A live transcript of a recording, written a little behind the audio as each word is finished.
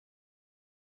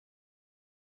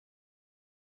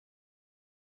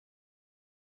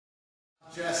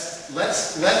Just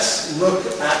let's look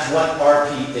at what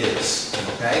RP is,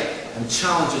 okay, and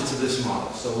challenge it to this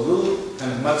model. So a little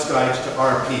kind of Mutt's guide to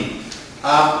RP.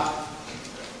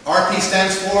 RP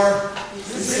stands for?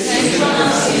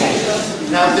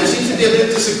 Now there seems to be a bit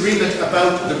of disagreement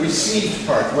about the received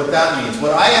part, what that means.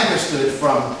 What I understood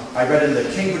from, I read in the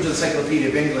Cambridge Encyclopedia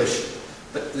of English,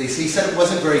 but he said it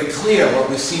wasn't very clear what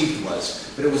received was,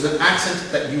 but it was an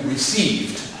accent that you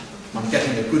received on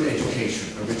getting a good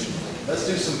education originally. Let's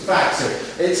do some facts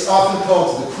here. It's often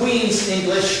called the Queen's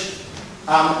English.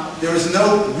 There is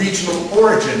no regional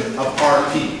origin of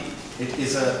RP. It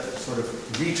is a sort of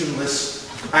regionless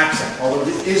accent, although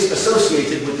it is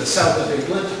associated with the south of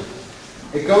England.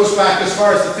 It goes back as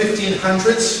far as the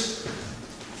 1500s,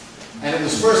 and it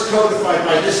was first codified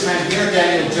by this man here,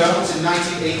 Daniel Jones, in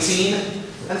 1918,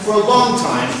 and for a long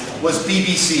time was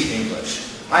BBC English.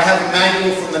 I have a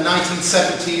manual from the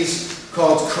 1970s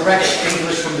called Correct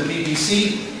English from the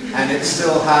BBC, and it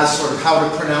still has sort of how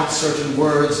to pronounce certain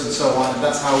words and so on, and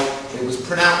that's how it was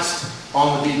pronounced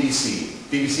on the BBC.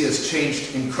 BBC has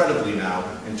changed incredibly now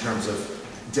in terms of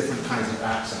different kinds of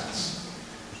accents.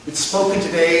 It's spoken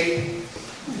today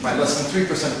by less than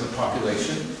 3% of the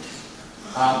population,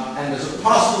 and there's a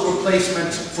possible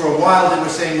replacement. For a while they were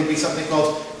saying would be something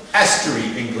called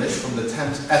estuary English, from the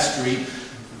Thames estuary.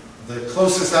 The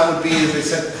closest that would be is they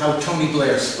said how Tony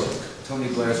Blair spoke. Tony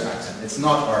Blair's accent. It's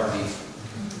not RP.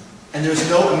 And there's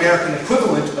no American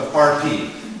equivalent of RP.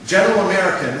 General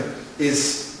American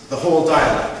is the whole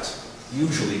dialect,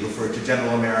 usually referred to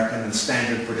General American and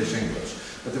Standard British English.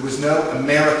 But there was no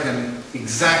American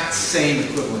exact same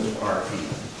equivalent of RP.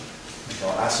 So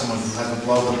I'll ask someone who hasn't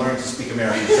blown and learned to speak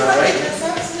American. Is that right? That's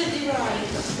absolutely right.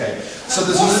 Okay. So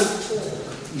there's no,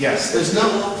 yes, there's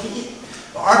no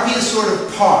RP is sort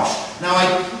of posh. Now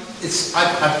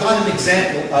I've got an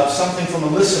example of something from a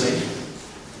listening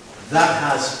that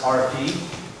has RP.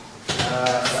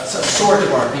 That's a sort of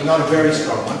RP, not a very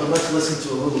strong one, but let's listen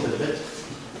to a little bit of it.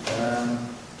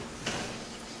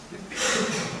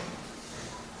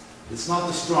 It's not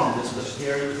the strongest, but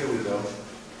here we go.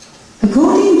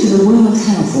 According to the World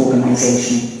Health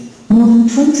Organization, more than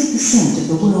 20% of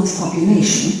the world's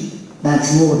population,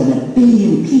 that's more than 1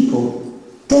 billion people,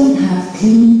 don't have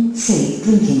clean, safe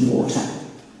drinking water.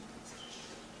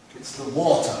 It's the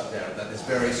water there that is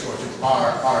very sort of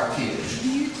RP-ish.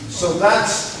 So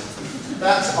that's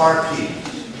RP.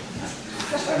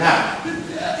 Now,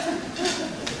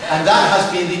 and that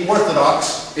has been the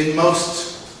orthodox in most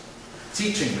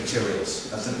teaching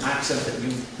materials as an accent that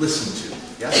you listen to.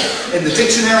 Yes? In the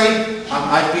dictionary,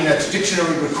 I've been at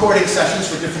dictionary recording sessions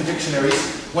for different dictionaries.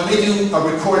 When they do a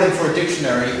recording for a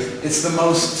dictionary, it's the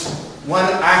most, one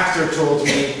actor told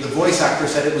me, the voice actor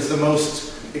said it was the most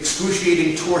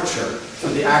excruciating torture for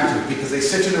the actor because they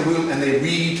sit in a room and they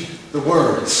read the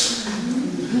words,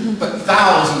 but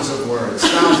thousands of words,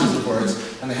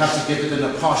 and they have to give it in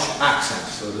a posh accent.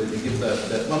 So that they give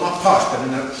well, not posh, but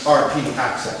in an RP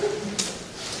accent.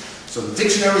 So the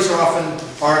dictionaries are often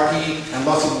RP, and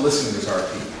lots of the listening is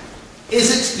RP.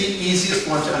 Is it the easiest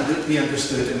one to be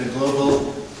understood in a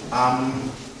global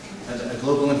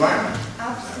environment?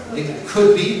 Absolutely. It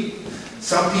could be.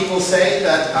 Some people say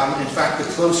that, in fact, the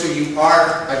closer you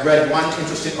are, I've read one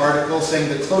interesting article saying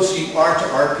the closer you are to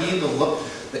RP,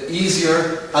 the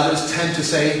easier others tend to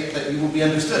say that you will be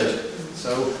understood.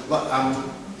 So,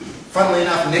 funnily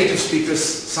enough, native speakers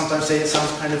sometimes say it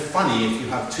sounds kind of funny if you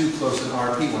have too close an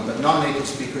RP one, but non-native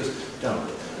speakers don't.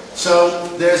 So,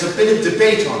 there's a bit of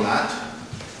debate on that,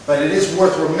 but it is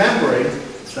worth remembering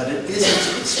that it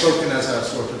isn't spoken as a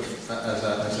sort of,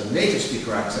 as a native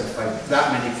speaker accent by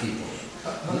that many people.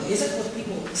 Is it what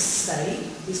people say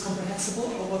is comprehensible,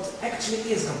 or what actually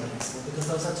is comprehensible? Because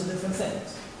those are two different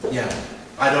things. Yeah,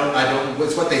 I don't.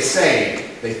 It's what they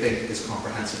say they think is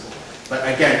comprehensible. But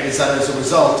again, is that as a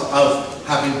result of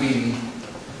having been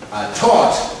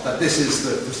taught that this is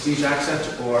the prestige accent,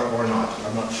 or not?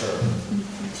 I'm not sure.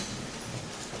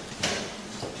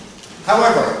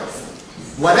 However,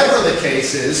 whatever the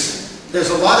case is,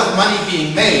 there's a lot of money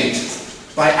being made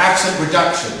by accent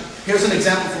reduction. Here's an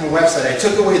example from a website. I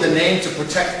took away the name to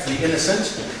protect the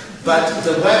innocent, but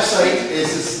the website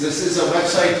is, this is a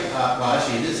website, well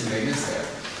actually it is, the name is there,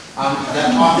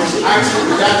 that offers accent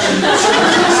reduction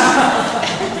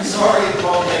services. Sorry,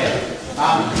 Paul Mayer.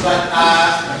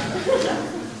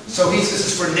 So this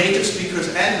is for native speakers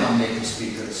and non-native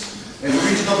speakers. If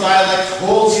regional dialect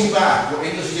holds you back, or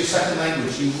English is your second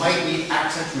language, you might need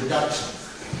accent reduction.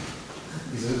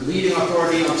 He's a leading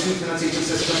authority on 2 pronunciation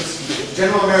systems.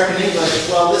 General American English,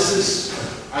 well, this is,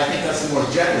 I think that's the more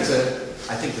general,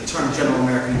 I think the term General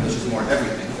American English is more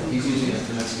everything, but he's using a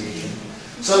pronunciation.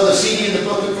 So the CD and the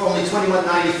booklet for only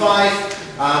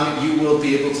 $21.95. You will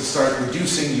be able to start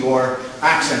reducing your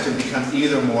accent and become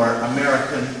either more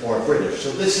American or British.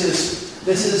 So this is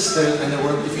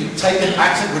if you type in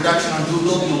accent reduction on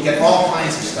Google, you'll get all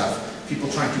kinds of stuff. People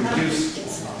trying to reduce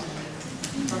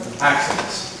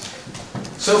accents.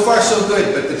 So far so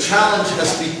good, but the challenge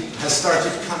has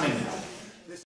started